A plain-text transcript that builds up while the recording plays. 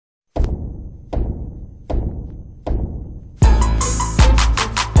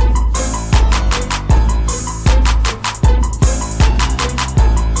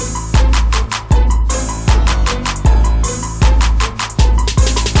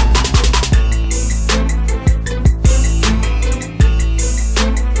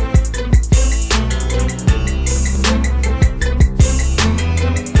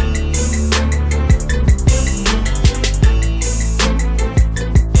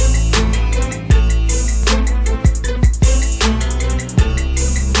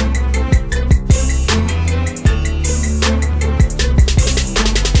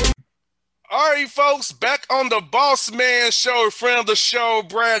on the Boss Man Show, friend of the show,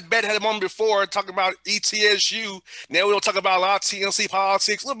 Brad Bett had him on before talking about ETSU. Now we'll talk about a lot of Tennessee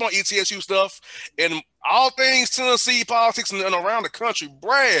politics, a little more ETSU stuff, and all things Tennessee politics and around the country.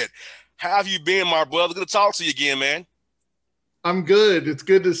 Brad, how have you been, my brother? Good to talk to you again, man. I'm good. It's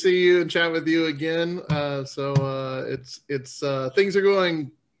good to see you and chat with you again. It's things are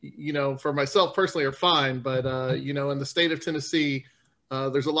going, for myself personally are fine, but in the state of Tennessee,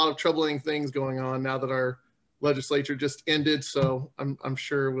 there's a lot of troubling things going on now that our legislature just ended. So I'm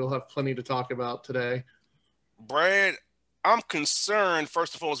sure we'll have plenty to talk about today. Brad, I'm concerned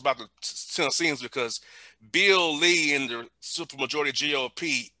first and foremost about the Tennesseans because Bill Lee and the supermajority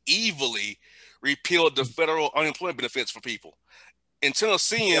GOP evilly repealed the federal unemployment benefits for people. And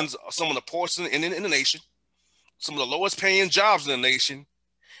Tennesseans are some of the poorest in the nation, some of the lowest paying jobs in the nation,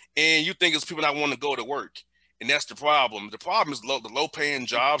 and you think it's people not wanting to go to work. And that's the problem. The problem is the low paying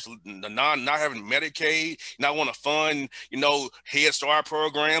jobs, the not having Medicaid, not want to fund, Head Start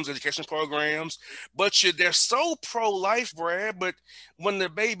programs, education programs. But they're so pro-life, Brad, but when the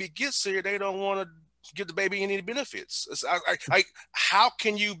baby gets here, they don't want to give the baby any benefits. How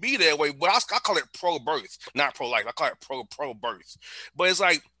can you be that way? Well, I call it pro-birth, not pro-life. I call it pro-birth. But it's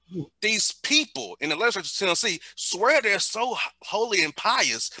like these people in the legislature of Tennessee swear they're so holy and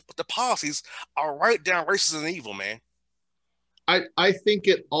pious, but the policies are right down racist and evil, man. I think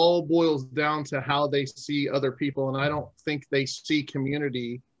it all boils down to how they see other people, and I don't think they see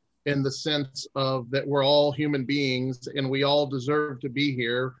community in the sense of that we're all human beings and we all deserve to be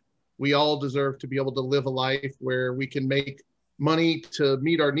here. We all deserve to be able to live a life where we can make money to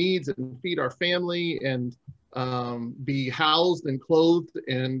meet our needs and feed our family and be housed and clothed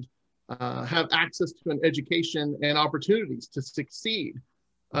and have access to an education and opportunities to succeed.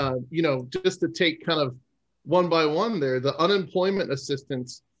 Just to take kind of one by one there, the unemployment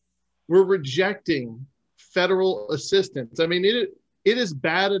assistance, we're rejecting federal assistance. I mean, it is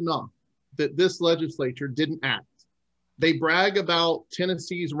bad enough that this legislature didn't act. They brag about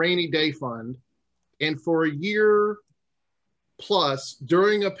Tennessee's rainy day fund, and for a year plus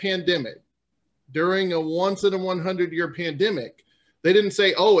during a pandemic, during a once in a 100-year pandemic, they didn't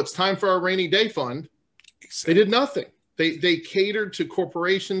say, oh, it's time for our rainy day fund. Exactly. They did nothing. They catered to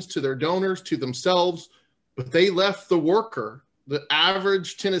corporations, to their donors, to themselves, but they left the worker, the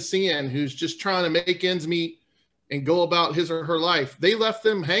average Tennessean who's just trying to make ends meet and go about his or her life, they left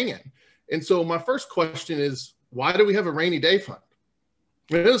them hanging. And so my first question is, why do we have a rainy day fund?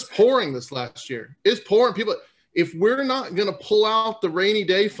 I mean, it was pouring this last year. It's pouring. People, if we're not going to pull out the rainy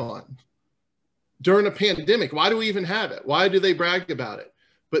day fund during a pandemic, why do we even have it? Why do they brag about it?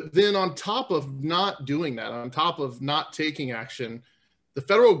 But then on top of not doing that, on top of not taking action, the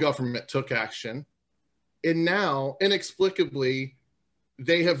federal government took action. And now, inexplicably,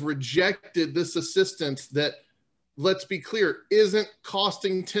 they have rejected this assistance that, let's be clear, isn't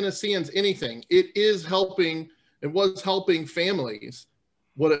costing Tennesseans anything. It is helping. It was helping families.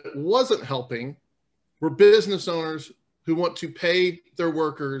 What it wasn't helping were business owners who want to pay their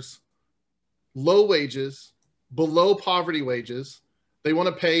workers low wages, below poverty wages. They want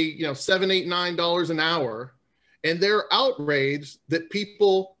to pay, $7, $8, $9 an hour, and they're outraged that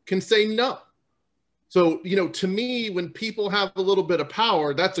people can say no. So, to me, when people have a little bit of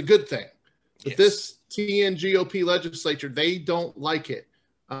power, that's a good thing. But this TNGOP legislature, they don't like it.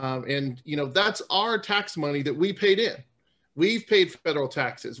 That's our tax money that we paid in. We've paid federal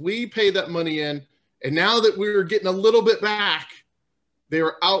taxes. We pay that money in. And now that we're getting a little bit back, they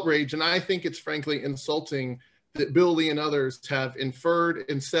are outraged. And I think it's frankly insulting that Bill Lee and others have inferred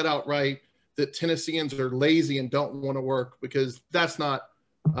and said outright that Tennesseans are lazy and don't want to work, because that's not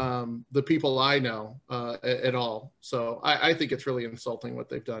the people I know at all. So I think it's really insulting what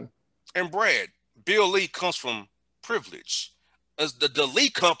they've done. And Brad, Bill Lee comes from privilege. As the Lee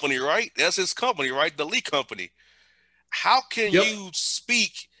Company, right? That's his company, right? The Lee Company. How can you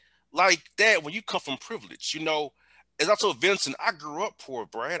speak like that when you come from privilege? As I told Vincent, I grew up poor,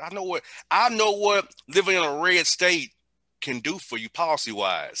 Brad. I know what living in a red state can do for you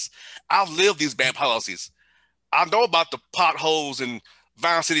policy-wise. I've lived these bad policies. I know about the potholes in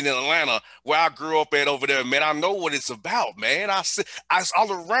Vine City in Atlanta, where I grew up at over there, man. I know what it's about, man. It's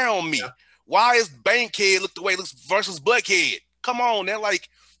all around me. Yeah. Why is Bankhead look the way it looks versus Buckhead? Come on, they're like,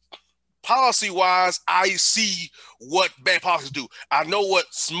 policy-wise, I see what bad policies do. I know what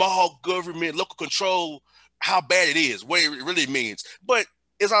small government, local control, how bad it is, what it really means. But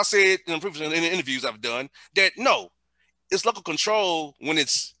as I said in the interviews I've done, that no, it's local control when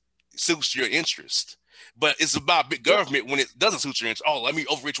it's suits your interest. But it's about big government when it doesn't suit your interest. Oh, let me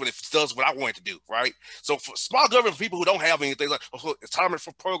overreach when it does what I want it to do, right? So for small government, for people who don't have anything like retirement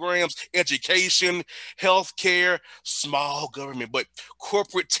for programs, education, healthcare, small government, but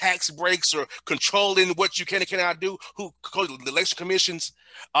corporate tax breaks or controlling what you can and cannot do, who the election commissions,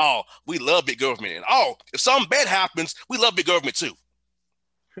 oh, we love big government. And oh, if something bad happens, we love big government too.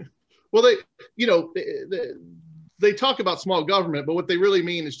 Well, they talk about small government, but what they really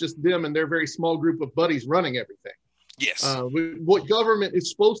mean is just them and their very small group of buddies running everything. Yes. What government is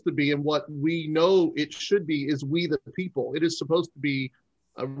supposed to be and what we know it should be is we the people. It is supposed to be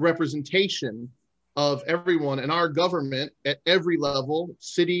a representation of everyone, and our government at every level,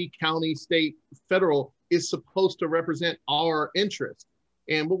 city, county, state, federal, is supposed to represent our interest.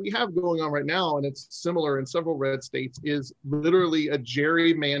 And what we have going on right now, and it's similar in several red states, is literally a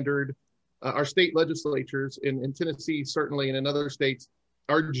gerrymandered, our state legislatures in Tennessee, certainly, and in other states,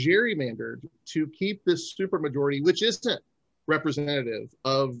 are gerrymandered to keep this supermajority, which isn't representative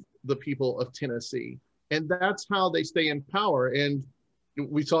of the people of Tennessee. And that's how they stay in power. And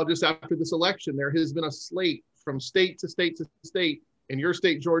we saw just after this election, there has been a slate from state to state to state, in your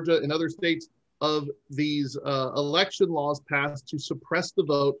state, Georgia, and other states, of these election laws passed to suppress the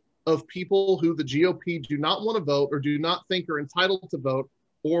vote of people who the GOP do not want to vote or do not think are entitled to vote,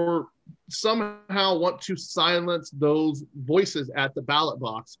 or somehow want to silence those voices at the ballot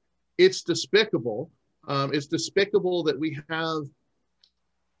box. It's despicable. It's despicable that we have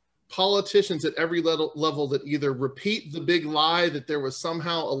politicians at every level that either repeat the big lie that there was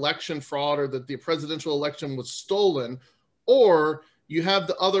somehow election fraud or that the presidential election was stolen, or you have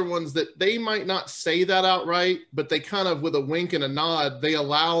the other ones that they might not say that outright, but they kind of, with a wink and a nod, they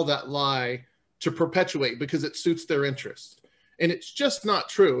allow that lie to perpetuate because it suits their interest. And it's just not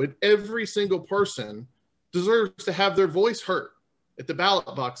true. And every single person deserves to have their voice heard at the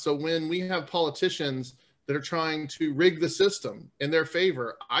ballot box. So when we have politicians that are trying to rig the system in their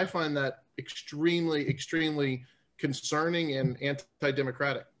favor, I find that extremely, extremely concerning and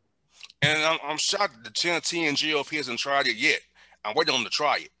anti-democratic. And I'm shocked that the Tennessee and GOP hasn't tried it yet. I'm waiting on them to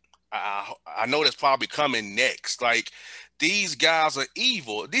try it. I know that's probably coming next. Like, these guys are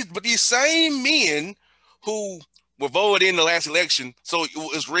evil. But these same men who were voted in the last election, so it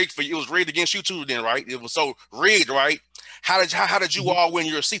was rigged for you. It was rigged against you too, then, right? It was so rigged, right? How did you all win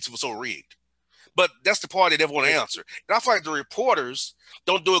your seats if it was so rigged? But that's the part they never want to answer. And I feel like the reporters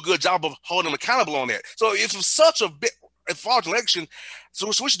don't do a good job of holding them accountable on that. So if it's such a fraud election, so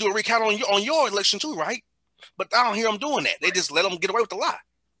we should do a recount on your election too, right? But I don't hear them doing that. They just let them get away with the lie.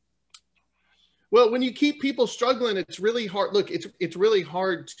 Well, when you keep people struggling, it's really hard. Look, it's really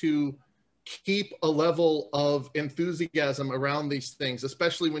hard to keep a level of enthusiasm around these things,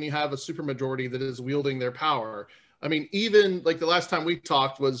 especially when you have a supermajority that is wielding their power. I mean, even like the last time we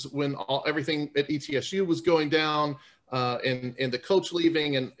talked was when everything at ETSU was going down, and the coach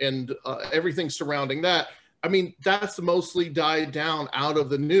leaving and everything surrounding that. I mean, that's mostly died down out of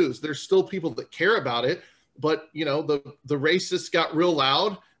the news. There's still people that care about it. But, you know, the racists got real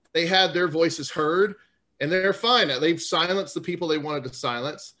loud. They had their voices heard, and they're fine. They've silenced the people they wanted to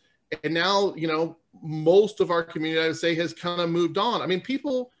silence. And now, you know, most of our community, I would say, has kind of moved on. I mean,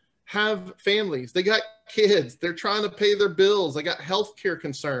 people have families. They got kids. They're trying to pay their bills. They got healthcare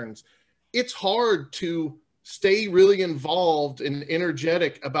concerns. It's hard to stay really involved and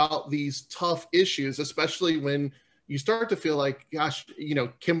energetic about these tough issues, especially when you start to feel like, gosh, you know,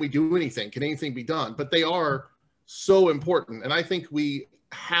 can we do anything? Can anything be done? But they are so important. And I think we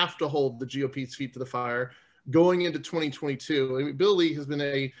have to hold the GOP's feet to the fire going into 2022. I mean, Bill Lee has been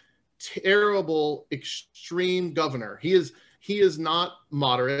a terrible, extreme governor. He is not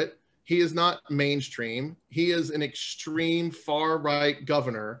moderate. He is not mainstream. He is an extreme far-right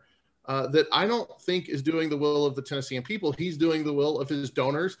governor that I don't think is doing the will of the Tennessean people. He's doing the will of his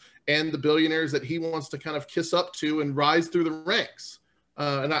donors and the billionaires that he wants to kind of kiss up to and rise through the ranks.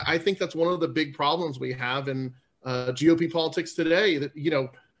 And I think that's one of the big problems we have in GOP politics today, that, you know,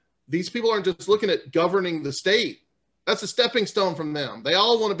 these people aren't just looking at governing the state. That's a stepping stone from them. They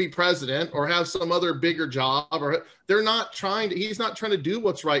all want to be president or have some other bigger job, or they're not trying to, he's not trying to do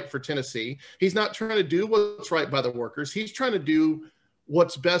what's right for Tennessee. He's not trying to do what's right by the workers. He's trying to do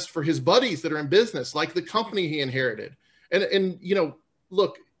what's best for his buddies that are in business, like the company he inherited. And you know,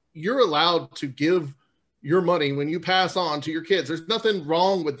 look, you're allowed to give your money when you pass on to your kids. There's nothing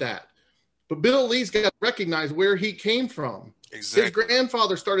wrong with that. But Bill Lee's got to recognize where he came from. Exactly. His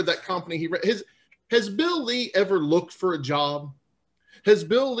grandfather started that company. Has Bill Lee ever looked for a job? Has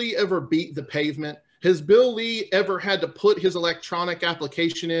Bill Lee ever beat the pavement? Has Bill Lee ever had to put his electronic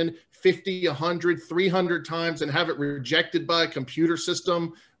application in, 50, 100, 300 times and have it rejected by a computer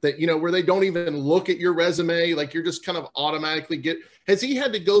system that, you know, where they don't even look at your resume, like you're just kind of automatically get, has he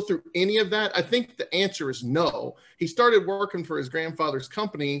had to go through any of that? I think the answer is no. He started working for his grandfather's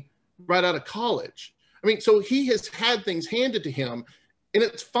company right out of college. I mean, so he has had things handed to him, and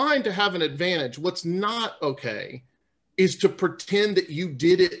it's fine to have an advantage. What's not okay is to pretend that you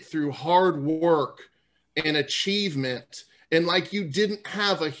did it through hard work and achievement, and like you didn't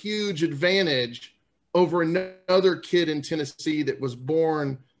have a huge advantage over another kid in Tennessee that was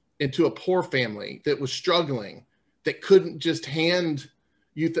born into a poor family, that was struggling, that couldn't just hand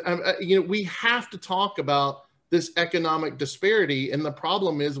you, you know, we have to talk about this economic disparity. And the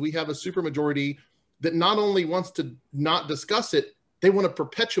problem is we have a supermajority that not only wants to not discuss it, they want to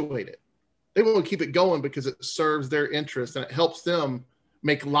perpetuate it. They want to keep it going because it serves their interest and it helps them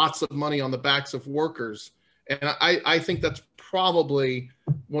make lots of money on the backs of workers. And I think that's probably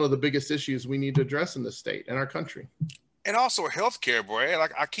one of the biggest issues we need to address in this state and our country. And also healthcare, Brad.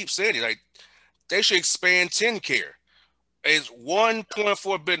 Like I keep saying it, like they should expand TennCare. It's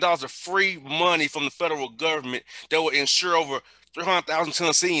 $1.4 billion of free money from the federal government that will ensure over 300,000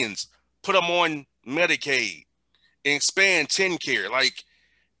 Tennesseans put them on Medicaid and expand TennCare. Like,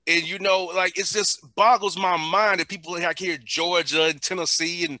 and you know, like it just boggles my mind that people like here, Georgia and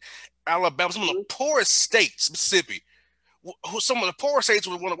Tennessee and Alabama, some of the poorest states, Mississippi, some of the poorest states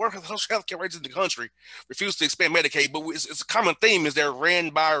would want to work with healthcare rates in the country, refuse to expand Medicaid. But it's a common theme is they're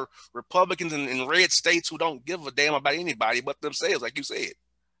ran by Republicans in red states who don't give a damn about anybody but themselves, like you said.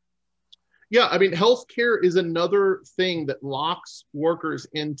 Yeah, I mean, healthcare is another thing that locks workers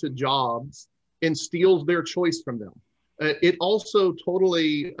into jobs and steals their choice from them. It also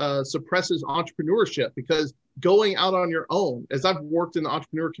totally suppresses entrepreneurship because going out on your own, as I've worked in the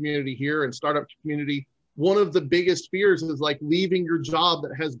entrepreneur community here and startup community, one of the biggest fears is like leaving your job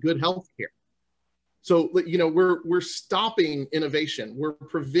that has good health care. So, you know, we're stopping innovation. We're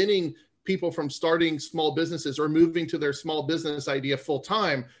preventing people from starting small businesses or moving to their small business idea full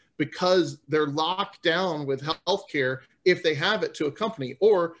time because they're locked down with healthcare if they have it to a company.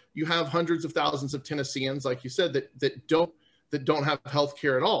 Or you have hundreds of thousands of Tennesseans, like you said, that don't have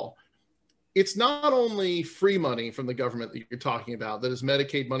healthcare at all. It's not only free money from the government that you're talking about, that is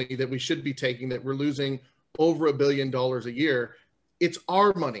Medicaid money that we should be taking, that we're losing over $1 billion a year. It's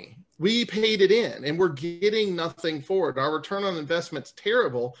our money. We paid it in and we're getting nothing for it. Our return on investment's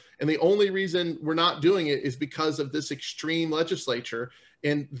terrible. And the only reason we're not doing it is because of this extreme legislature.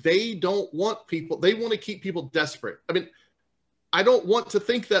 And they don't want people, they want to keep people desperate. I mean, I don't want to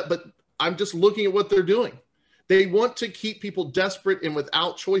think that, but I'm just looking at what they're doing. They want to keep people desperate and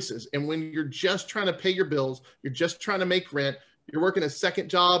without choices. And when you're just trying to pay your bills, you're just trying to make rent, you're working a second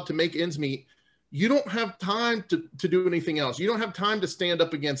job to make ends meet, you don't have time to do anything else. You don't have time to stand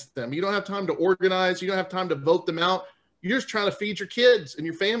up against them. You don't have time to organize. You don't have time to vote them out. You're just trying to feed your kids and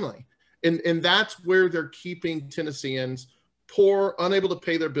your family. And that's where they're keeping Tennesseans poor, unable to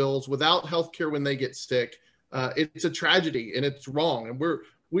pay their bills, without health care when they get sick. It's a tragedy and it's wrong. And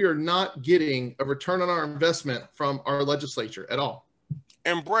we are not getting a return on our investment from our legislature at all.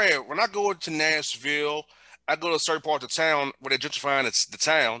 And Brad, when I go to Nashville, I go to a certain part of the town where they're gentrifying the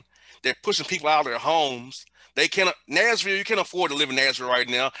town. They're pushing people out of their homes. They cannot, Nashville, you can't afford to live in Nashville right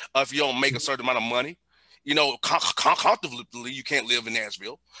now if you don't make a certain amount of money. You know, comfortably, you can't live in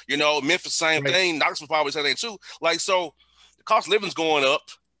Nashville. You know, Memphis, same thing. Knoxville probably same thing too. Like, so the cost of living's going up,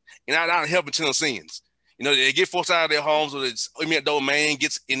 and not helping Tennesseans. You know, they get forced out of their homes, or the eminent domain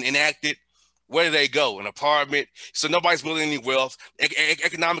gets enacted. Where do they go? An apartment. So nobody's building any wealth.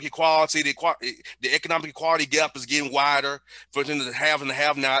 Economic equality, the economic equality gap is getting wider for the have and the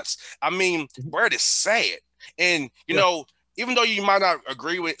have-nots. I mean, Brad, is sad. And, you know, even though you might not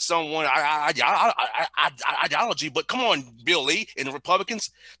agree with someone ideology, but come on, Bill Lee and the Republicans,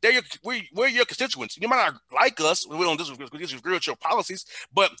 we're your constituents. You might not like us. We don't disagree with your policies,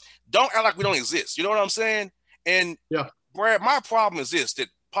 but don't act like we don't exist. You know what I'm saying? And Brad, my problem is this, that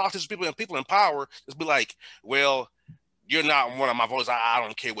politicians, people in power, just be like, well, you're not one of my voters. I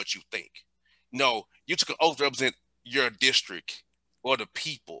don't care what you think. No, you took an oath to represent your district or the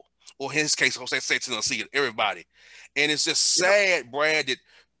people, or in his case, say Tennessee, everybody. And it's just sad, Brad, that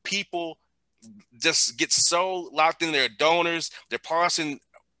people just get so locked in their donors, their partisan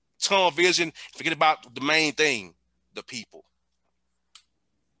tunnel vision, forget about the main thing, the people.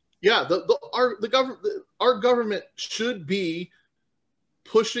 Yeah, our government should be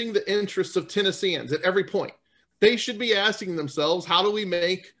pushing the interests of Tennesseans at every point. They should be asking themselves, how do we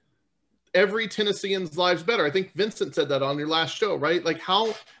make every Tennessean's lives better? I think Vincent said that on your last show, right? Like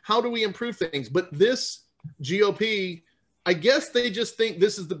how do we improve things? But this GOP I guess they just think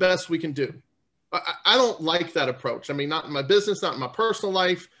this is the best we can do. I don't like that approach. I mean, not in my business, not in my personal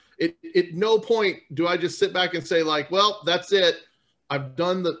life. At no point do I just sit back and say like, well, that's it. I've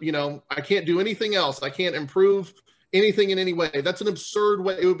done I can't do anything else. I can't improve anything in any way. That's an absurd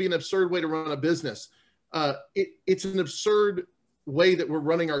way. It would be an absurd way to run a business. It's an absurd way that we're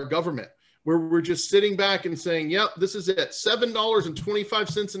running our government, where we're just sitting back and saying, yep, this is it.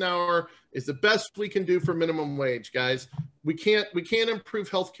 $7.25 an hour is the best we can do for minimum wage, guys. We can't improve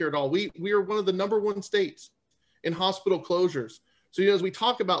healthcare at all. We are one of the #1 states in hospital closures. So, as we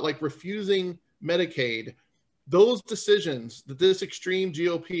talk about like refusing Medicaid, those decisions that this extreme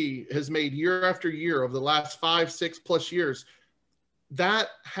GOP has made year after year over the last 5, 6+ years, that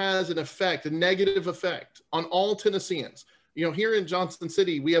has an effect, a negative effect on all Tennesseans. Here in Johnson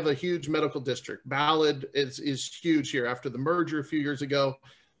City, we have a huge medical district. Ballard is huge here after the merger a few years ago.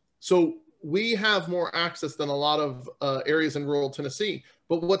 So we have more access than a lot of areas in rural Tennessee.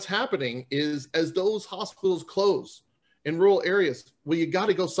 But what's happening is as those hospitals close in rural areas, well, you got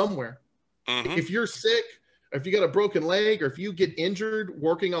to go somewhere. Mm-hmm. If you're sick, or if you got a broken leg, or if you get injured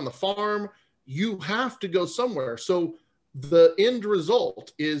working on the farm, you have to go somewhere. So the end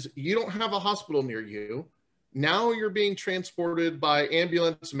result is you don't have a hospital near you. Now you're being transported by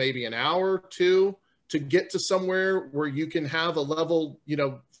ambulance, maybe an hour or two, to get to somewhere where you can have a level,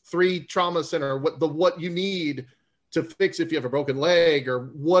 3 trauma center, what you need to fix if you have a broken leg or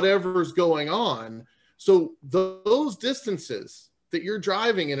whatever's going on. So those distances that you're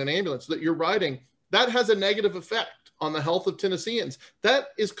driving in an ambulance, that you're riding, that has a negative effect on the health of Tennesseans. That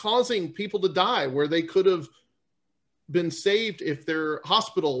is causing people to die where they could have been saved if their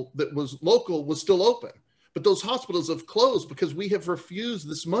hospital that was local was still open. But those hospitals have closed because we have refused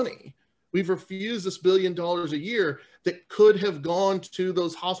this money. We've refused this $1 billion a year that could have gone to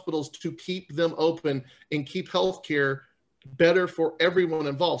those hospitals to keep them open and keep healthcare better for everyone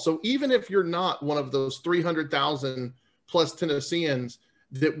involved. So even if you're not one of those 300,000 plus Tennesseans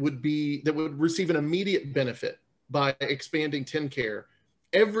that would receive an immediate benefit by expanding TennCare,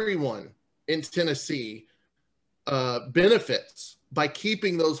 everyone in Tennessee benefits by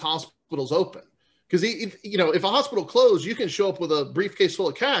keeping those hospitals open. Because if a hospital closed, you can show up with a briefcase full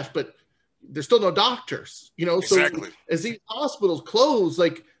of cash, but there's still no doctors. Exactly. So as these hospitals close,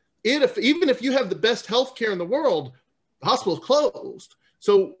 even if you have the best healthcare in the world, the hospital's closed.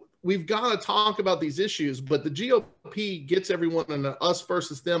 So we've got to talk about these issues, but the GOP gets everyone in an us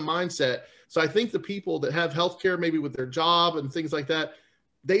versus them mindset. So I think the people that have healthcare, maybe with their job and things like that,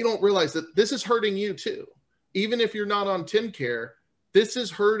 they don't realize that this is hurting you too. Even if you're not on TennCare, this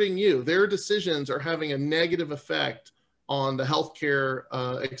is hurting you. Their decisions are having a negative effect on the healthcare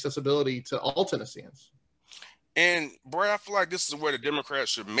accessibility to all Tennesseans. And Brad, I feel like this is where the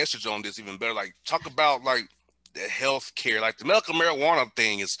Democrats should message on this even better. Like, talk about like the health care, like the medical marijuana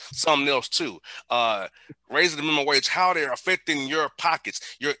thing is something else too. Raising the minimum wage, how they're affecting your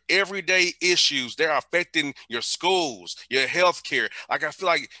pockets, your everyday issues. They're affecting your schools, your health care. Like, I feel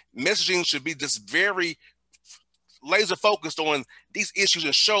like messaging should be just very laser focused on these issues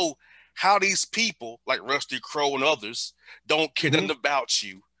and show how these people like Rusty Crowe and others don't care nothing about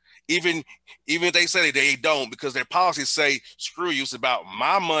you. Even if they say they don't, because their policies say, screw you, it's about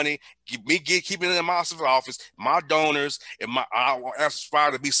my money, keeping it in my office, my donors, and I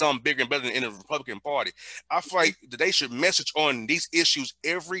aspire to be something bigger and better than in the Republican Party. I feel like they should message on these issues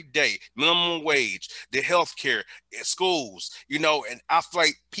every day: minimum wage, the health care, schools, and I feel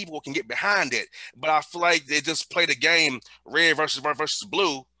like people can get behind it. But I feel like they just play the game red versus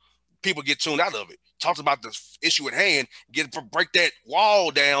blue. People get tuned out of it. Talks about the issue at hand, break that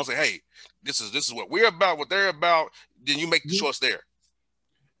wall down, say, hey, this is what we're about, what they're about, then you make the choice there.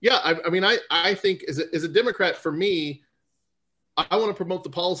 Yeah, I think as a Democrat, for me, I want to promote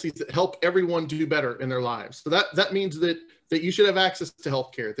the policies that help everyone do better in their lives. So that means that you should have access to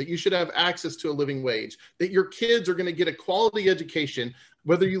healthcare, that you should have access to a living wage, that your kids are going to get a quality education,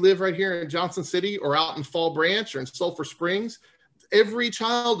 whether you live right here in Johnson City or out in Fall Branch or in Sulphur Springs. Every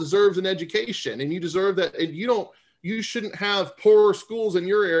child deserves an education, and you deserve that. And you shouldn't have poorer schools in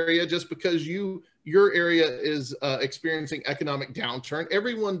your area just because your area is experiencing economic downturn.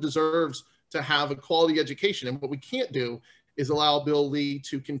 Everyone deserves to have a quality education. And what we can't do is allow Bill Lee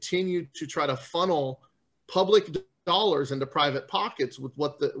to continue to try to funnel public dollars into private pockets with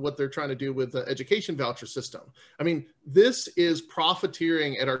what they're trying to do with the education voucher system. I mean, this is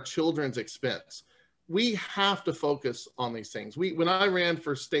profiteering at our children's expense. We have to focus on these things. When I ran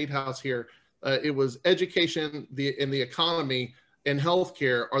for State House here, it was education, the economy, and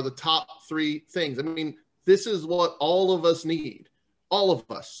healthcare are the top 3 things. I mean, this is what all of us need. All of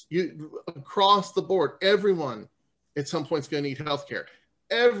us, across the board, everyone at some point is going to need healthcare.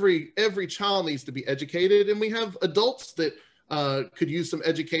 Every child needs to be educated, and we have adults that could use some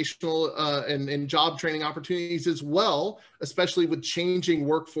educational and job training opportunities as well, especially with changing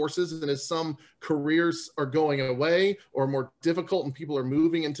workforces and as some careers are going away or more difficult and people are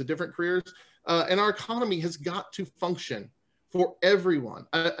moving into different careers. And our economy has got to function for everyone.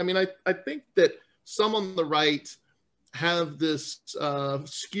 I mean, I think that some on the right have this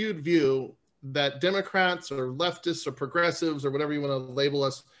skewed view that Democrats or leftists or progressives or whatever you want to label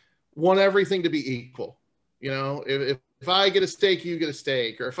us want everything to be equal. You know, if I get a steak, you get a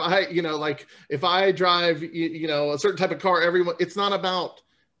steak. Or if I, you know, like if I drive, you know, a certain type of car, everyone, it's not about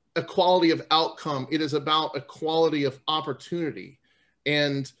equality of outcome. It is about equality of opportunity.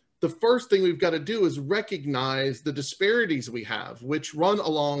 And the first thing we've got to do is recognize the disparities we have, which run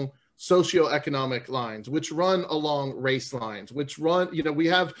along socioeconomic lines, which run along race lines, which run, you know, we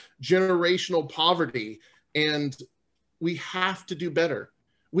have generational poverty, and we have to do better.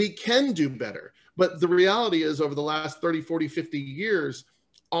 We can do better. But the reality is, over the last 30, 40, 50 years,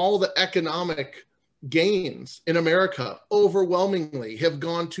 all the economic gains in America overwhelmingly have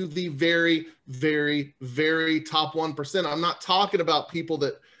gone to the very, very, very top 1%. I'm not talking about people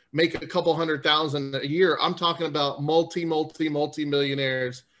that make a couple $100,000 a year. I'm talking about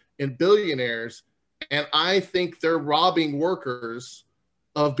multi-millionaires and billionaires. And I think they're robbing workers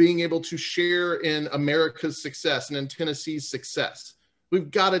of being able to share in America's success and in Tennessee's success. We've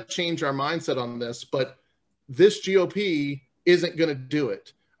got to change our mindset on this, but this GOP isn't going to do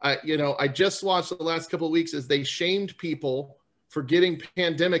it. I just watched the last couple of weeks as they shamed people for getting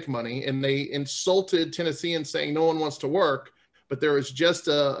pandemic money, and they insulted Tennesseans saying no one wants to work. But there was just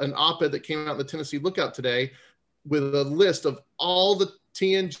an op-ed that came out in the Tennessee Lookout today with a list of all the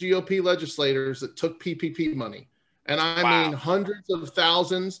TN GOP legislators that took PPP money. And I mean hundreds of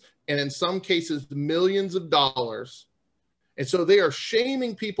thousands, and in some cases, millions of dollars. And so they are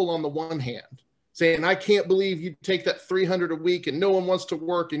shaming people on the one hand, saying, I can't believe you take that $300 a week and no one wants to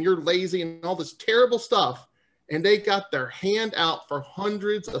work and you're lazy and all this terrible stuff. And they got their hand out for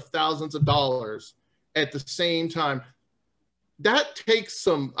hundreds of thousands of dollars at the same time. That takes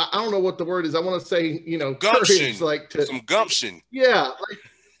some, I don't know what the word is. I want to say, you know, gumption, courage, some gumption. Yeah.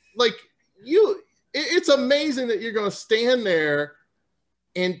 Like you, it's amazing that you're going to stand there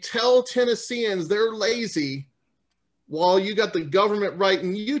and tell Tennesseans they're lazy while you got the government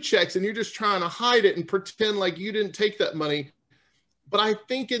writing you checks and you're just trying to hide it and pretend like you didn't take that money. But I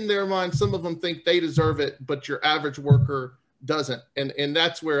think in their mind, some of them think they deserve it, but your average worker doesn't. And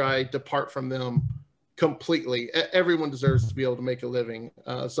that's where I depart from them completely. Everyone deserves to be able to make a living.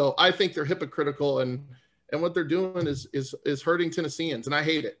 So I think they're hypocritical, and what they're doing is hurting Tennesseans, and I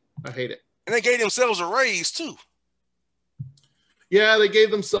hate it. I hate it. And they gave themselves a raise too. Yeah, they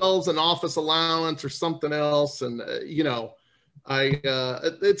gave themselves an office allowance or something else, and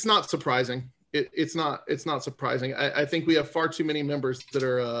it's not surprising. It's not surprising. I think we have far too many members that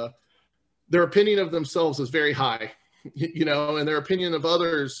are their opinion of themselves is very high, and their opinion of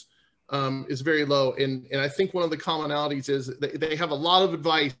others is very low. And I think one of the commonalities is they have a lot of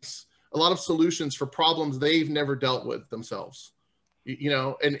advice, a lot of solutions for problems they've never dealt with themselves.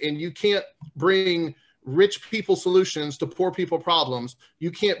 And you can't bring rich people solutions to poor people problems. You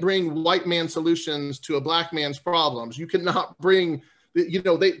can't bring white man solutions to a black man's problems. You cannot bring,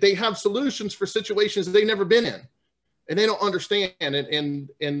 they have solutions for situations they've never been in, and they don't understand. And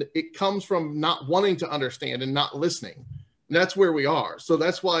it comes from not wanting to understand and not listening. And that's where we are. So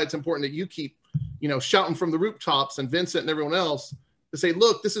that's why it's important that you keep, shouting from the rooftops, and Vincent and everyone else, to say,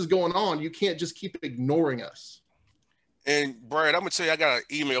 look, this is going on. You can't just keep ignoring us. And Brad, I'm gonna tell you, I got an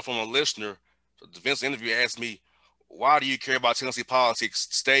email from a listener. The Vincent interview asked me, why do you care about Tennessee politics?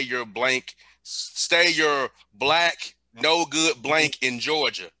 Stay your black, no good blank in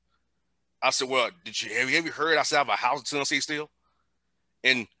Georgia. I said, well, have you heard? I said, I have a house in Tennessee still.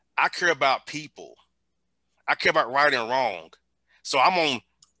 And I care about people. I care about right and wrong. So I'm on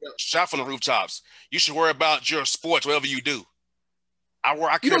shout from the rooftops. You should worry about your sports, whatever you do.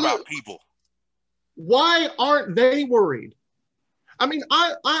 I care about people. Why aren't they worried? I mean,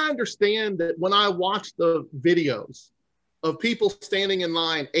 I understand that when I watch the videos of people standing in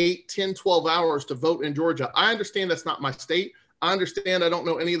line 8, 10, 12 hours to vote in Georgia, I understand that's not my state. I understand I don't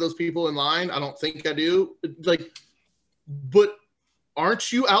know any of those people in line. I don't think I do. But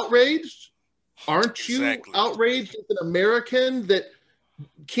aren't you outraged? Aren't you outraged as an American? That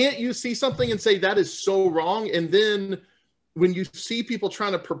can't you see something and say that is so wrong? And then when you see people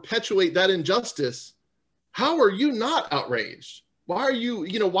trying to perpetuate that injustice, how are you not outraged? Why are you,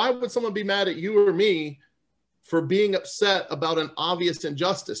 why would someone be mad at you or me for being upset about an obvious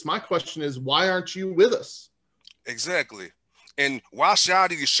injustice? My question is, why aren't you with us? Exactly. And why should I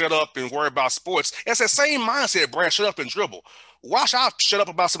need to shut up and worry about sports? It's that same mindset, Brad. Shut up and dribble. Why should I shut up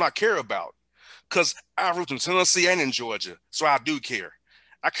about something I care about? Because I root in Tennessee and in Georgia, so I do care.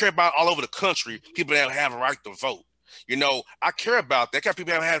 I care about all over the country people that have a right to vote. I care about that. I care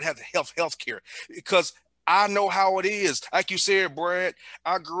people that have health care because I know how it is. Like you said, Brad,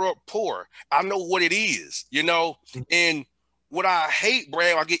 I grew up poor. I know what it is. And what I hate,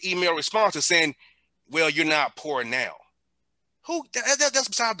 Brad, I get email responses saying, well, you're not poor now. That's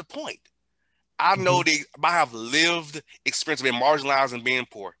beside the point. I know I have lived experience of being marginalized and being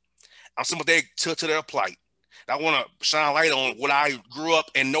poor. I'm sympathetic to their plight. I want to shine light on what I grew up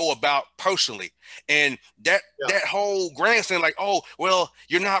and know about personally. And that whole grandstand, like, oh, well,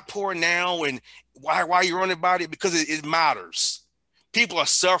 you're not poor now, and why you're on about it? Because it matters. People are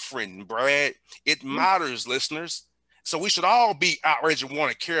suffering, Brad. It matters, listeners. So we should all be outraged and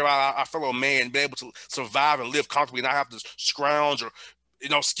want to care about our fellow man, be able to survive and live comfortably, not have to scrounge or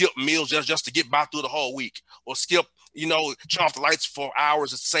skip meals just to get by through the whole week, or skip turn off the lights for hours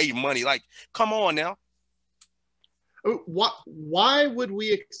to save money. Like, come on now. Why would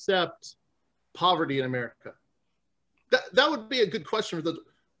we accept poverty in America? That would be a good question.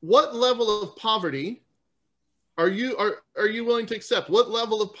 What level of poverty are you willing to accept? What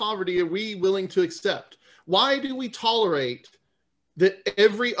level of poverty are we willing to accept? Why do we tolerate that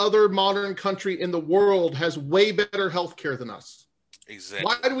every other modern country in the world has way better healthcare than us? Exactly.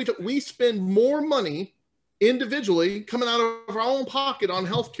 Why do we spend more money individually coming out of our own pocket on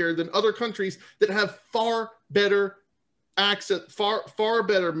healthcare than other countries that have far better access, far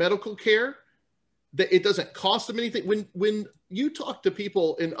better medical care? That it doesn't cost them anything. When you talk to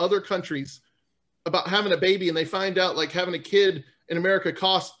people in other countries about having a baby and they find out like having a kid in America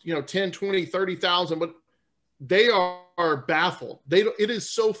costs 10, 20, 30,000, but they are baffled. It is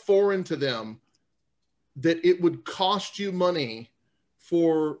so foreign to them that it would cost you money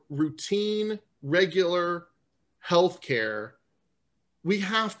for routine, regular health care. We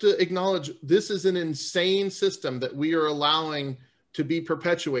have to acknowledge this is an insane system that we are allowing to be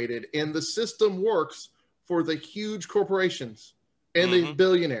perpetuated. And the system works for the huge corporations and the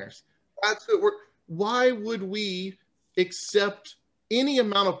billionaires. That's what why would we accept any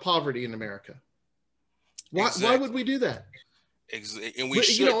amount of poverty in America? Why would we do that? And we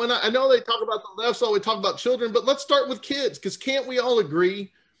should. And I know they talk about the left, so we talk about children, but let's start with kids, because can't we all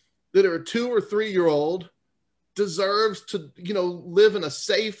agree that a 2 or 3 year old deserves to, live in a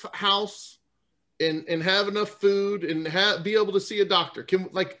safe house and have enough food and be able to see a doctor?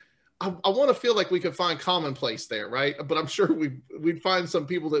 I want to feel like we could find commonplace there, right? But I'm sure we'd find some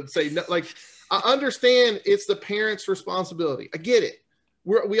people that say, no, like, I understand it's the parents' responsibility. I get it.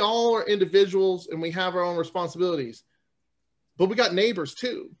 We all are individuals and we have our own responsibilities, but we got neighbors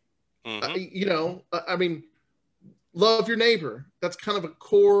too. I mean, love your neighbor. That's kind of a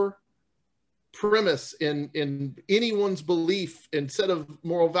core premise in anyone's belief and set of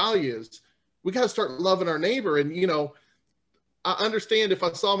moral values. We got to start loving our neighbor. And, I understand if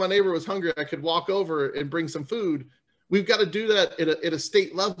I saw my neighbor was hungry, I could walk over and bring some food. We've got to do that at a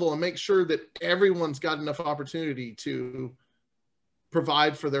state level and make sure that everyone's got enough opportunity to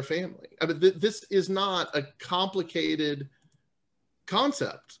provide for their family. I mean, this is not a complicated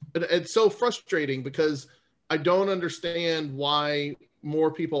concept. It's so frustrating because I don't understand why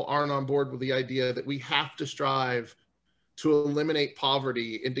more people aren't on board with the idea that we have to strive to eliminate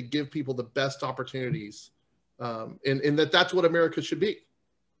poverty and to give people the best opportunities. And that's what America should be.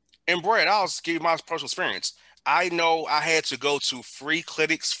 And Brad, I'll just give you my personal experience. I know I had to go to free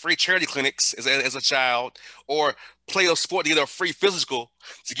charity clinics as a child, or play a sport to get a free physical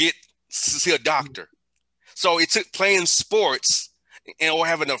to see a doctor. So it took playing sports or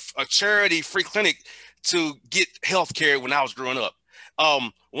having a charity free clinic to get health care when I was growing up.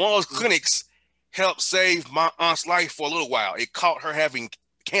 One of those clinics helped save my aunt's life for a little while. It caught her having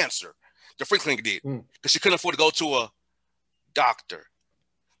cancer. The free clinic did, because she couldn't afford to go to a doctor.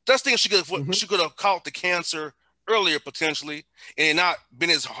 Just think she could have caught the cancer earlier potentially, and not been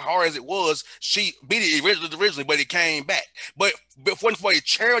as hard as it was. She beat it originally, but it came back. But if it wasn't for a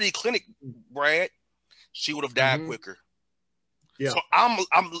charity clinic, Brad, she would have died quicker. Yeah. So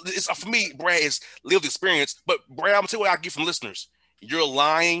it's for me, Brad, is lived experience. But Brad, I'm gonna tell you what I get from listeners. You're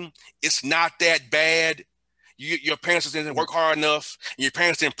lying. It's not that bad. Your parents didn't work hard enough, and your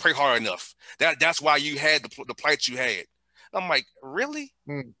parents didn't pray hard enough. That's why you had the plight you had. I'm like, really?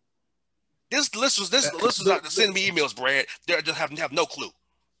 This listeners sending me emails, Brad. They just have no clue.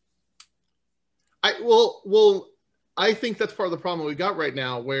 I think that's part of the problem we got right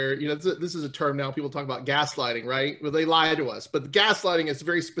now, where this is a term now people talk about gaslighting, right? Where they lie to us, but the gaslighting is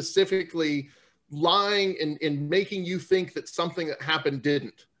very specifically lying and making you think that something that happened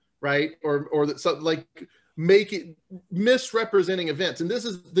didn't, right? Or that something like make it misrepresenting events. And this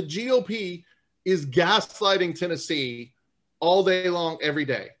is the GOP is gaslighting Tennessee all day long, every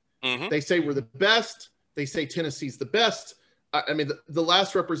day. Mm-hmm. They say we're the best. They say Tennessee's the best. I mean, the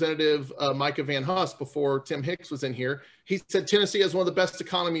last representative, Micah Van Huss, before Tim Hicks was in here, he said Tennessee has one of the best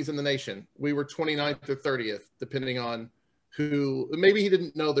economies in the nation. We were 29th or 30th, depending on who. Maybe he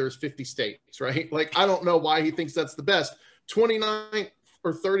didn't know there's 50 states, right? Like, I don't know why he thinks that's the best. 29th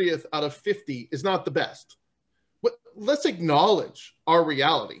or 30th out of 50 is not the best. But let's acknowledge our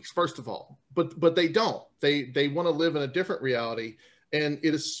realities, first of all. But they don't. They want to live in a different reality. And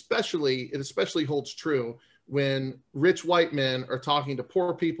it especially holds true when rich white men are talking to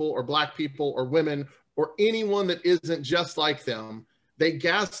poor people or black people or women or anyone that isn't just like them. They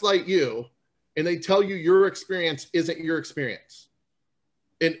gaslight you and they tell you your experience isn't your experience.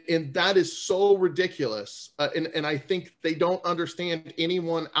 And that is so ridiculous. And I think they don't understand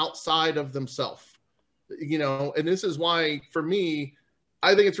anyone outside of themselves, you know, and this is why, for me,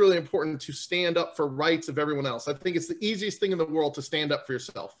 I think it's really important to stand up for rights of everyone else. I think it's the easiest thing in the world to stand up for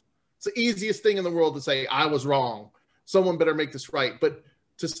yourself. It's the easiest thing in the world to say, I was wrong. Someone better make this right. But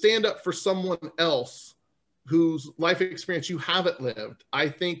to stand up for someone else whose life experience you haven't lived, I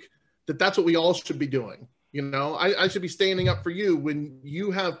think that that's what we all should be doing. You know, I should be standing up for you when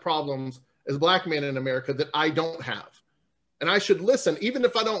you have problems as a black man in America that I don't have. And I should listen, even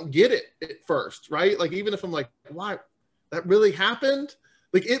if I don't get it at first, right? Like, even if I'm like, why, that really happened?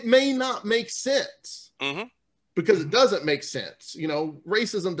 Like, it may not make sense. Mm-hmm. Because it doesn't make sense. You know,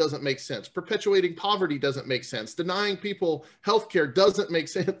 racism doesn't make sense. Perpetuating poverty doesn't make sense. Denying people healthcare doesn't make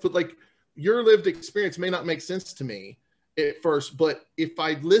sense. But like, your lived experience may not make sense to me at first, but if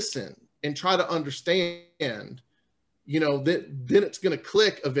I listen and try to understand, you know, then it's going to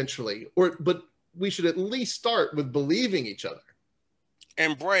click eventually. But we should at least start with believing each other.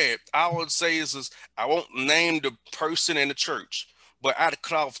 And Brad, I would say is I won't name the person in the church, but I'd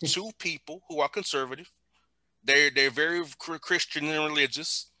cut off two people who are conservative. They're very Christian and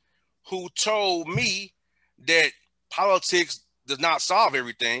religious, who told me that politics does not solve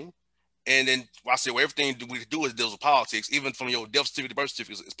everything. And then I said, well, everything we do is deals with politics, even from your death certificate to birth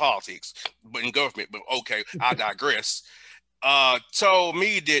certificate is politics, but in government. But okay, I digress. Told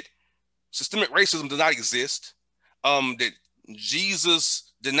me that systemic racism does not exist, that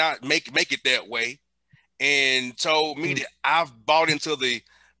Jesus did not make it that way, and told me that I've bought into the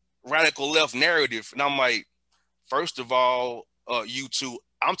radical left narrative. And I'm like, first of all, you two,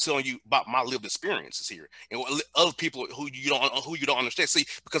 I'm telling you about my lived experiences here, and other people who you don't understand. See,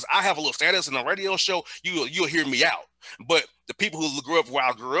 because I have a little status in a radio show, you'll hear me out. But the people who grew up where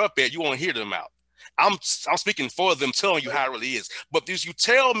I grew up at, you won't hear them out. I'm speaking for them, telling you how it really is. But if you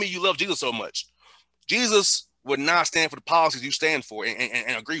tell me you love Jesus so much, Jesus would not stand for the policies you stand for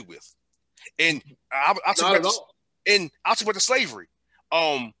and agree with. And I'll talk about the slavery.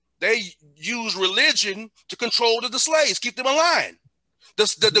 They use religion to control the slaves, keep them in line.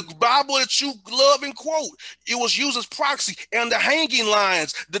 The Bible that you love and quote, it was used as proxy, and the hanging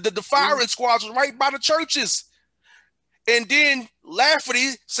lines, the firing squads was right by the churches. And then Lafferty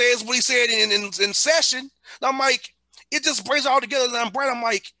says what he said in session. And I'm like, it just brings it all together. And I'm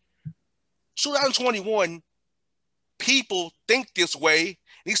like, 2021, people think this way.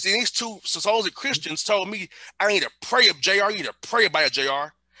 These two supposed Christians told me, I need to pray up JR. You need to pray about it,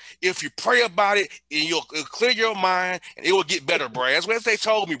 JR. If you pray about it, and it'll clear your mind, and it will get better, Brad. That's what they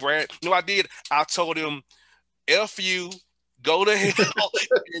told me, Brad. You know what I did? I told them, F you, go to hell,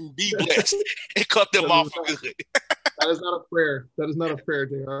 and be blessed, and cut them off for good. That is not a prayer. That is not a prayer,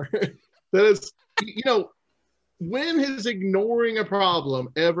 JR. That is, you know, when has ignoring a problem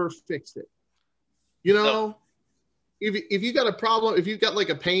ever fixed it? You know? No. If you got a problem, if you've got like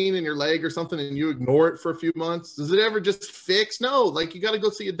a pain in your leg or something and you ignore it for a few months, does it ever just fix? No, like you got to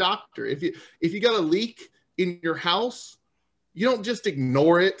go see a doctor. If you got a leak in your house, you don't just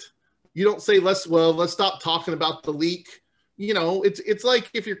ignore it. You don't say, let's stop talking about the leak. You know, it's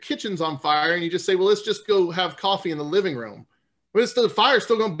like if your kitchen's on fire and you just say, well, let's just go have coffee in the living room. But the fire's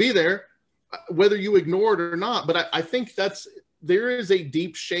still going to be there, whether you ignore it or not. But I think there is a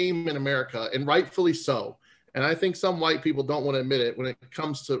deep shame in America, and rightfully so. And I think some white people don't want to admit it when it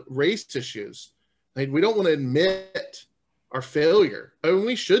comes to race issues. Like, we don't want to admit our failure. I mean,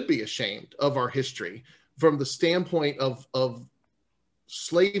 we should be ashamed of our history from the standpoint of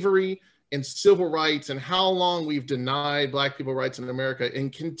slavery and civil rights and how long we've denied Black people rights in America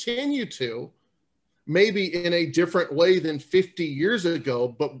and continue to, maybe in a different way than 50 years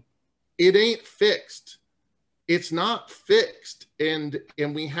ago, but it ain't fixed. it's not fixed, and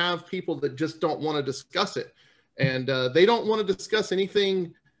we have people that just don't want to discuss it, and they don't want to discuss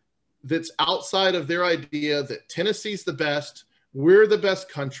anything that's outside of their idea that Tennessee's the best, we're the best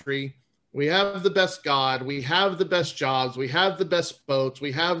country, we have the best God, we have the best jobs, we have the best boats,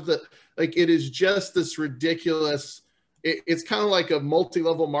 we have the, like, it is just this ridiculous, it's kind of like a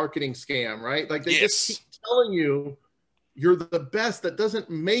multi-level marketing scam, right? Like they just keep telling you you're the best. That doesn't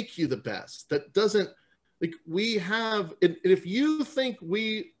make you the best. That doesn't, like, we have, and if you think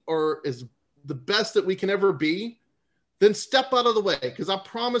we are as the best that we can ever be, then step out of the way, because I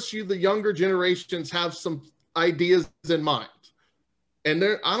promise you the younger generations have some ideas in mind. And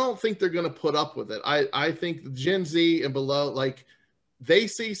I don't think they're going to put up with it. I think Gen Z and below, like, they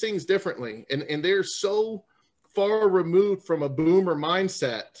see things differently, and they're so far removed from a boomer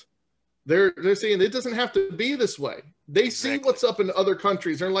mindset. They're saying it doesn't have to be this way. They see what's up in other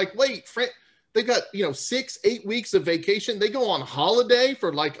countries. They're like, wait, they got 6-8 weeks of vacation. They go on holiday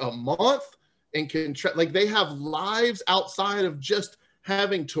for like a month and can like they have lives outside of just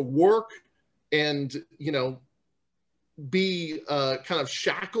having to work and be kind of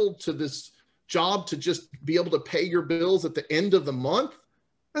shackled to this job to just be able to pay your bills at the end of the month.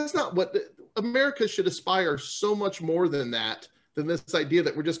 That's not what America should aspire. So much more than that, than this idea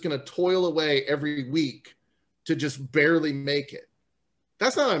that we're just going to toil away every week to just barely make it.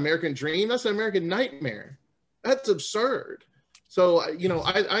 That's not an American dream. That's an American nightmare. That's absurd. So,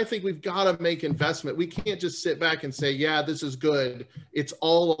 I think we've got to make investment. We can't just sit back and say, yeah, this is good, it's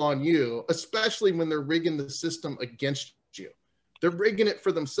all on you, especially when they're rigging the system against you. They're rigging it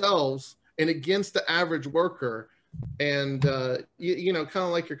for themselves and against the average worker. And, kind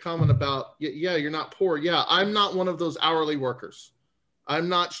of like your comment about, yeah, you're not poor. Yeah, I'm not one of those hourly workers. I'm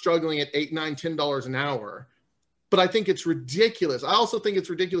not struggling at $8, $9, $10 an hour. But I think it's ridiculous. I also think it's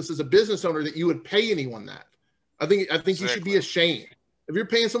ridiculous as a business owner that you would pay anyone that. I think you should be ashamed. If you're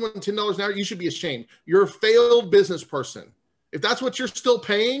paying someone $10 an hour, you should be ashamed. You're a failed business person. If that's what you're still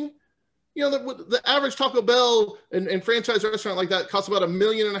paying, the average Taco Bell and franchise restaurant like that costs about $1.5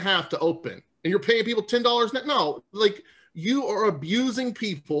 million to open, and you're paying people $10 net. No, like, you are abusing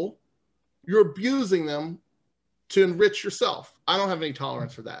people. You're abusing them to enrich yourself. I don't have any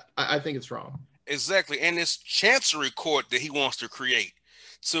tolerance for that. I think it's wrong. Exactly. And this chancery court that he wants to create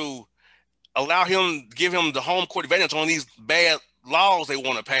to allow him, give him the home court advantage on these bad laws they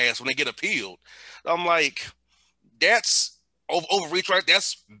want to pass when they get appealed. I'm like, that's overreach, right?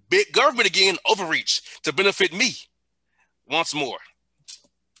 That's big government again, overreach to benefit me once more.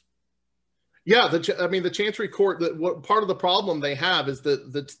 Yeah, the Chancery Court, what part of the problem they have is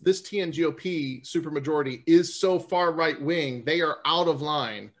that this TNGOP supermajority is so far right wing, they are out of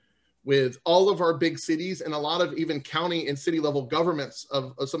line with all of our big cities and a lot of even county and city level governments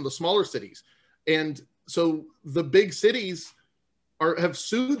of some of the smaller cities. And so the big cities have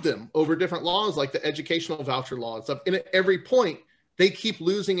sued them over different laws, like the educational voucher law and stuff. And at every point, they keep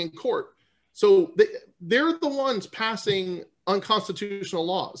losing in court. So they're the ones passing unconstitutional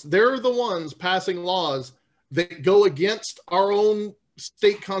laws. They're the ones passing laws that go against our own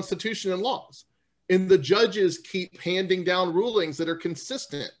state constitution and laws. And the judges keep handing down rulings that are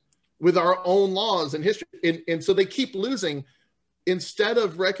consistent with our own laws and history. And so they keep losing instead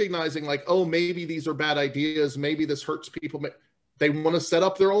of recognizing, like, oh, maybe these are bad ideas. Maybe this hurts people. They want to set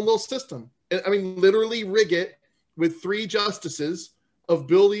up their own little system. I mean, literally rig it with 3 justices of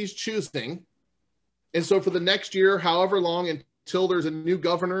Bill Lee's choosing. And so for the next year, however long, until there's a new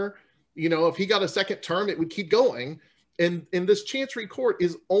governor, if he got a second term, it would keep going. And this Chancery Court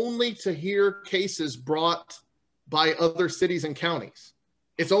is only to hear cases brought by other cities and counties.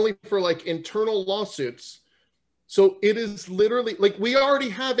 It's only for like internal lawsuits. So it is literally like, we already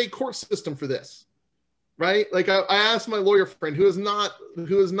have a court system for this, right? Like I asked my lawyer friend who is not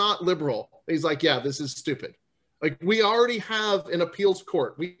liberal. He's like, yeah, this is stupid. Like, we already have an appeals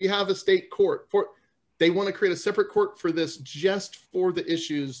court. We have a state court. They want to create a separate court for this, just for the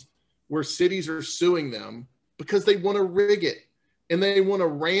issues where cities are suing them because they want to rig it. And they want to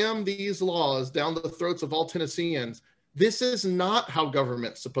ram these laws down the throats of all Tennesseans. This is not how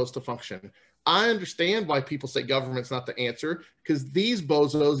government's supposed to function. I understand why people say government's not the answer, because these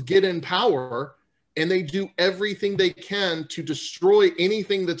bozos get in power and they do everything they can to destroy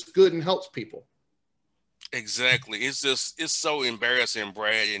anything that's good and helps people. Exactly. It's so embarrassing,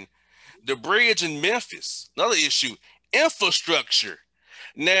 Brad. And the bridge in Memphis, another issue, infrastructure.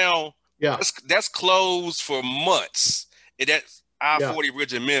 Now, that's closed for months. And that's I-40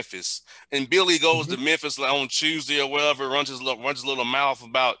 bridge in Memphis. And Billy goes to Memphis on Tuesday or whatever, runs his little mouth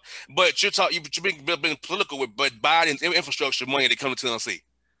about, but you've been political with Biden's infrastructure money that comes to Tennessee.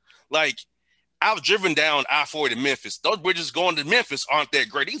 Like, I've driven down I-40 to Memphis. Those bridges going to Memphis aren't that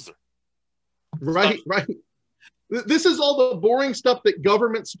great either. Right, right. This is all the boring stuff that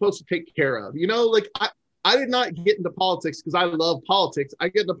government's supposed to take care of. You know, like I did not get into politics because I love politics. I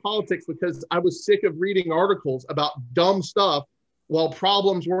get into politics because I was sick of reading articles about dumb stuff while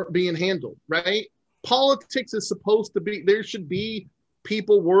problems weren't being handled, right? Politics is supposed to be, there should be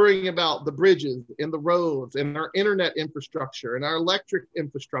people worrying about the bridges and the roads and our internet infrastructure and our electric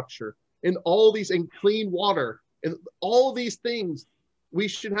infrastructure and all these, and clean water and all these things. We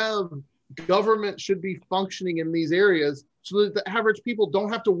should have, government should be functioning in these areas so that the average people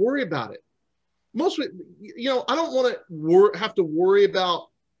don't have to worry about it. Most of it, you know, I don't want to have to worry about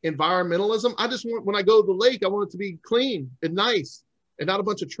environmentalism. I just want, when I go to the lake, I want it to be clean and nice and not a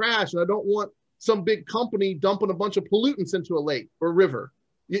bunch of trash. And I don't want some big company dumping a bunch of pollutants into a lake or river,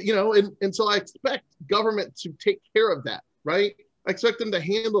 you know, and so I expect government to take care of that, right? I expect them to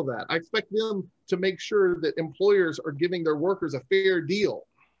handle that. I expect them to make sure that employers are giving their workers a fair deal.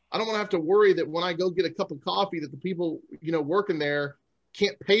 I don't want to have to worry that when I go get a cup of coffee that the people, you know, working there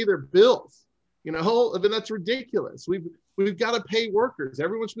can't pay their bills. You know, I mean, that's ridiculous. We've got to pay workers.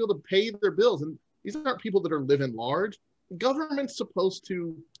 Everyone should be able to pay their bills. And these aren't people that are living large. Government's supposed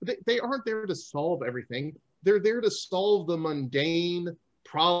to, they aren't there to solve everything. They're there to solve the mundane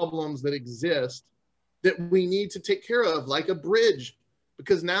problems that exist that we need to take care of, like a bridge.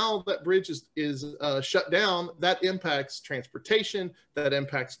 Because now that bridge is shut down, that impacts transportation, that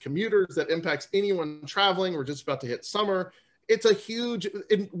impacts commuters, that impacts anyone traveling. We're just about to hit summer. It's a huge,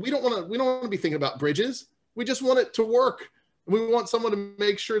 and we don't want to be thinking about bridges. We just want it to work. We want someone to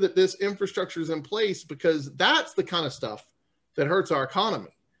make sure that this infrastructure is in place, because that's the kind of stuff that hurts our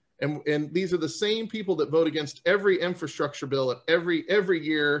economy. And these are the same people that vote against every infrastructure bill at every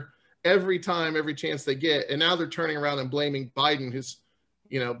year, every time, every chance they get. And now they're turning around and blaming Biden, who's,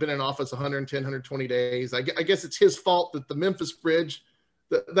 you know, been in office 110, 120 days. I guess it's his fault that the Memphis bridge,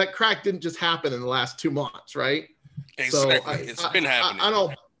 that crack didn't just happen in the last 2 months, right? Exactly. So it's been happening.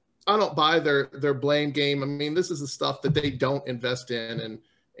 I don't buy their blame game. I mean, this is the stuff that they don't invest in,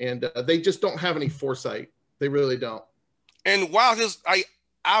 and they just don't have any foresight. They really don't. And while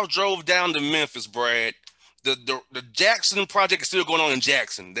I drove down to Memphis, Brad, the Jackson project is still going on in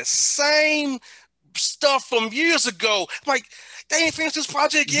Jackson. The same stuff from years ago. Like, they ain't finished this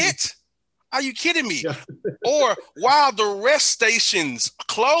project yet. Are you kidding me? Yeah. Or while the rest stations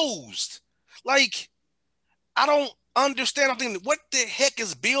closed. Like, I don't understand. I'm thinking, what the heck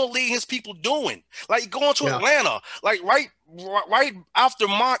is Bill Lee and his people doing? Like, going to Atlanta, like right after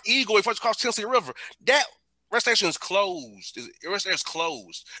Mont Eagle, if it's cross Tennessee River, that rest station is closed. The rest station is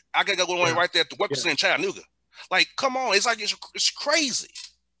closed. I gotta go right there to Webster and Chattanooga. Like, come on, it's like it's crazy.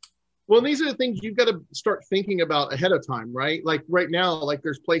 Well, these are the things you've got to start thinking about ahead of time, right? Like right now, like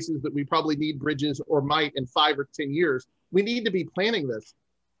there's places that we probably need bridges or might in 5 or 10 years. We need to be planning this.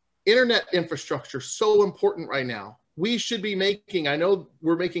 Internet infrastructure, so important right now. We should be making, I know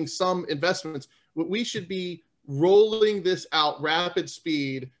we're making some investments, but we should be rolling this out rapid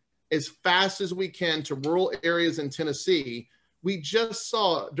speed as fast as we can to rural areas in Tennessee. We just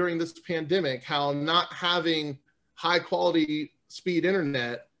saw during this pandemic how not having high quality speed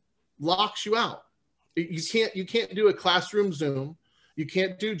internet locks you out. You can't do a classroom Zoom. You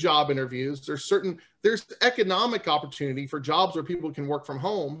can't do job interviews. There's economic opportunity for jobs where people can work from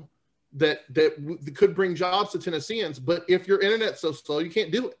home that could bring jobs to Tennesseans. But if your internet's so slow, you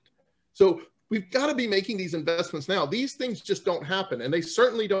can't do it. So we've got to be making these investments now. These things just don't happen. And they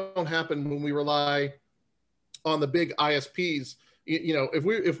certainly don't happen when we rely on the big ISPs. You know,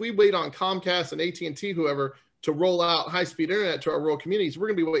 if we wait on Comcast and AT&T, whoever, to roll out high-speed internet to our rural communities, we're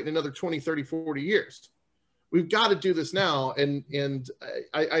going to be waiting another 20, 30, 40 years. We've got to do this now. And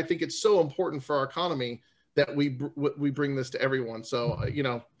I think it's so important for our economy that we bring this to everyone. So, you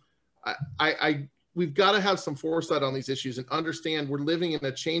know, we've got to have some foresight on these issues and understand we're living in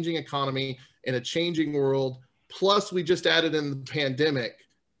a changing economy, in a changing world. Plus, we just added in the pandemic.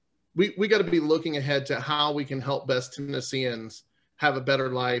 We got to be looking ahead to how we can help best Tennesseans have a better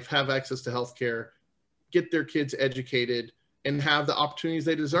life, have access to healthcare, get their kids educated, and have the opportunities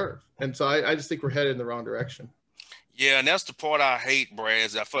they deserve. And so I just think we're headed in the wrong direction. Yeah, and that's the part I hate, Brad,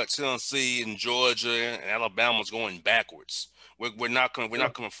 is I feel like Tennessee and Georgia and Alabama's going backwards. We're not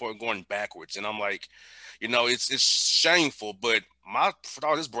coming forward, going backwards. And I'm like, you know, it's shameful, but for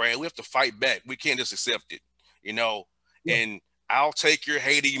all this, Brad, we have to fight back. We can't just accept it, you know. Yeah. And I'll take your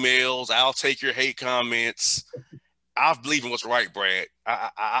hate emails, I'll take your hate comments, I believe in what's right, Brad.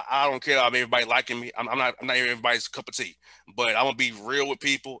 I don't care about everybody liking me. I'm not everybody's cup of tea, but I'm gonna be real with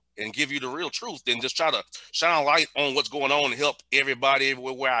people and give you the real truth. Then just try to shine a light on what's going on and help everybody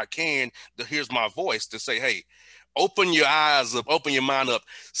everywhere where I can. Here's my voice to say, hey, open your eyes up, open your mind up,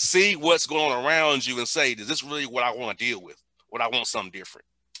 see what's going on around you, and say, is this really what I want to deal with? What I want something different?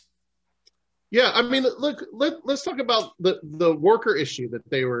 Yeah, I mean, look, let's talk about the worker issue that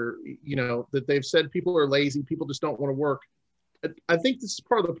they were, that they've said people are lazy, people just don't want to work. I think this is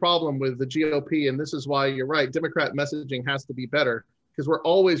part of the problem with the GOP, and this is why you're right. Democrat messaging has to be better because we're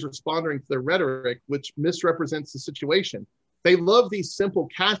always responding to their rhetoric, which misrepresents the situation. They love these simple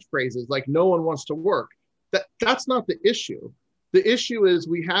catchphrases like "no one wants to work." That's not the issue. The issue is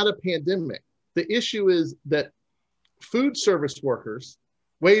we had a pandemic. The issue is that food service workers,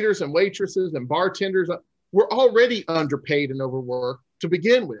 waiters and waitresses and bartenders were already underpaid and overworked to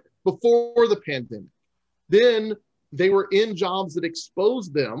begin with before the pandemic. Then they were in jobs that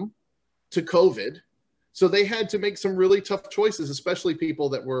exposed them to COVID. So they had to make some really tough choices, especially people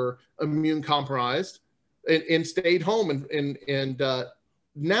that were immune compromised and stayed home. And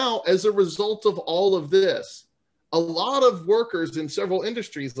now, as a result of all of this, a lot of workers in several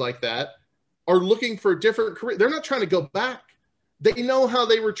industries like that are looking for a different career. They're not trying to go back. They know how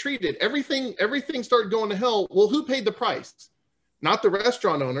they were treated. Everything started going to hell. Well, who paid the price? Not the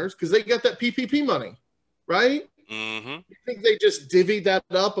restaurant owners, because they got that PPP money, right? Mm-hmm. You think they just divvied that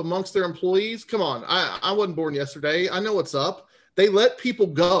up amongst their employees? Come on. I wasn't born yesterday. I know what's up. They let people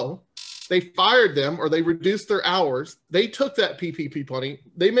go. They fired them or they reduced their hours. They took that PPP money.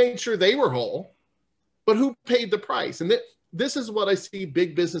 They made sure they were whole. But who paid the price? And this is what I see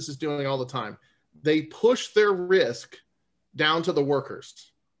big businesses doing all the time. They push their risk down to the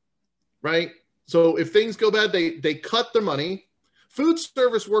workers, right? So if things go bad, they cut their money. Food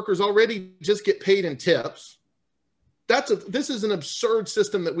service workers already just get paid in tips. This is an absurd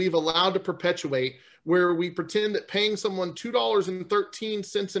system that we've allowed to perpetuate, where we pretend that paying someone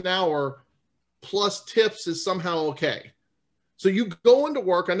 $2.13 an hour plus tips is somehow okay. So you go into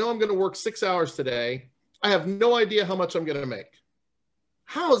work. I know I'm going to work 6 hours today. I have no idea how much I'm going to make.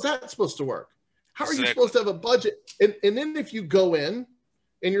 How is that supposed to work? How are you supposed to have a budget? And then if you go in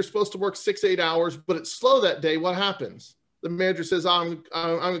and you're supposed to work 6-8 hours, but it's slow that day, what happens? The manager says, I'm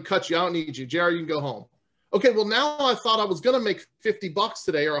going to cut you. I don't need you. JR, you can go home. Okay, well, now I thought I was going to make $50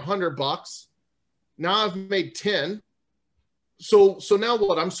 today or $100. Now I've made 10. So now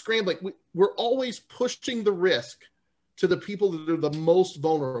what? I'm scrambling. We're always pushing the risk to the people that are the most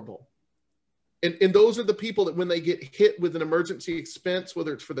vulnerable. And those are the people that when they get hit with an emergency expense,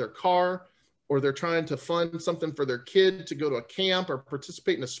 whether it's for their car or they're trying to fund something for their kid to go to a camp or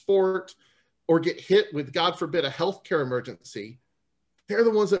participate in a sport or get hit with, God forbid, a healthcare emergency, they're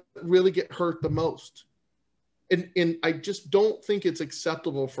the ones that really get hurt the most. And I just don't think it's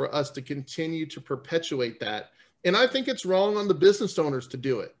acceptable for us to continue to perpetuate that. And I think it's wrong on the business owners to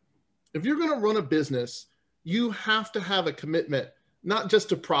do it. If you're going to run a business, you have to have a commitment, not just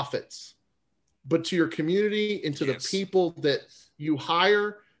to profits, but to your community and to the people that you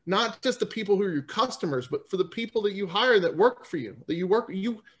hire, not just the people who are your customers, but for the people that you hire that work for you, that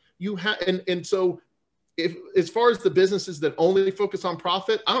you have. And so if, as far as the businesses that only focus on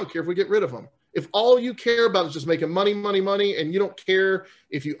profit, I don't care if we get rid of them. If all you care about is just making money, and you don't care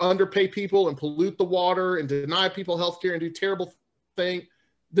if you underpay people and pollute the water and deny people healthcare and do terrible things,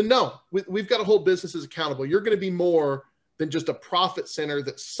 then no, we've got to hold businesses accountable. You're going to be more than just a profit center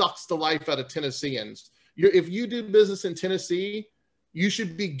that sucks the life out of Tennesseans. If you do business in Tennessee, you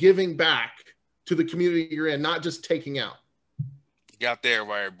should be giving back to the community you're in, not just taking out. Got there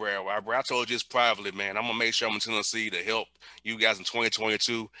right, Brad. I told you this privately, man. I'm gonna make sure I'm in Tennessee to help you guys in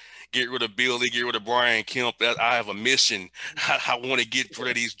 2022. Get rid of Bill Lee, get rid of Brian Kemp. I have a mission. I want to get rid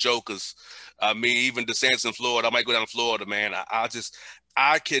of these jokers. I mean, even DeSantis in Florida. I might go down to Florida, man.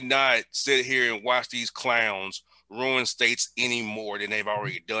 I cannot sit here and watch these clowns ruin states any more than they've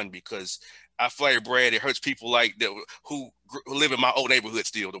already done, because I feel like, Brad, it hurts people like that who live in my old neighborhood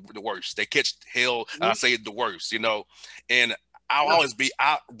still the worst. They catch hell. I say the worst, and I'll always be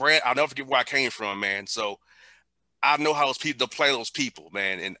Brad. I'll never forget where I came from, man. So I know how those people to play those people,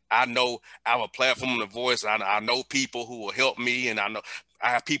 man. And I know I have a platform and a voice. I know people who will help me, and I know I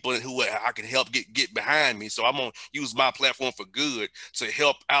have people who I can help get behind me. So I'm gonna use my platform for good to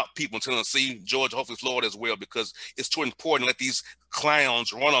help out people in Tennessee, Georgia, hopefully Florida as well, because it's too important to let these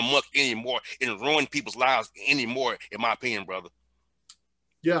clowns run amok anymore and ruin people's lives anymore, in my opinion, brother.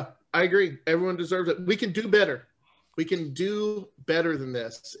 Yeah, I agree. Everyone deserves it. We can do better. We can do better than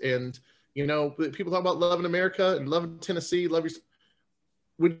this. And, people talk about loving America and loving Tennessee.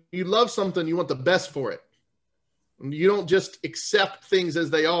 When you love something, you want the best for it. You don't just accept things as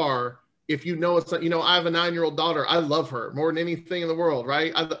they are. If you know it's not, I have a 9-year-old daughter. I love her more than anything in the world,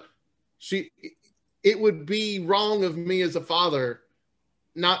 right? It would be wrong of me as a father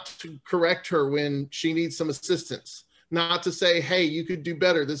not to correct her when she needs some assistance, not to say, hey, you could do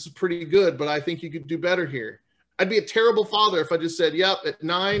better. This is pretty good, but I think you could do better here. I'd be a terrible father if I just said, yep, at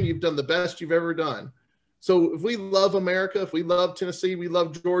 9, you've done the best you've ever done. So if we love America, if we love Tennessee, we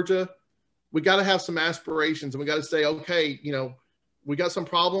love Georgia, we got to have some aspirations, and we got to say, okay, we got some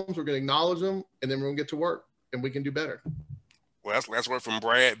problems. We're going to acknowledge them, and then we're going to get to work, and we can do better. Well, that's word from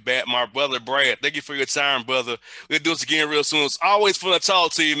Brad, my brother Brad. Thank you for your time, brother. We'll do this again real soon. It's always fun to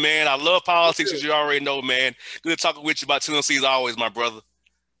talk to you, man. I love politics, as you already know, man. Good talking with you about Tennessee as always, my brother.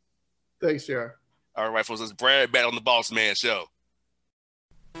 Thanks, Jared. All right, folks, it's Brad back on the Boss Man Show.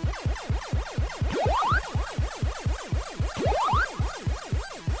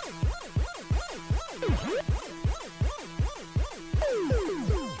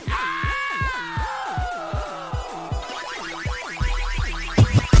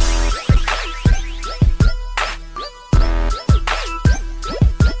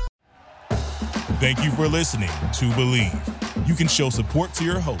 Thank you for listening to Believe. You can show support to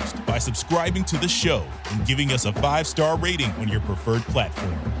your host by subscribing to the show and giving us a 5-star rating on your preferred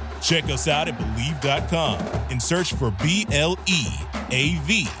platform. Check us out at Believe.com and search for BLEAV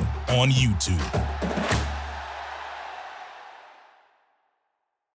on YouTube.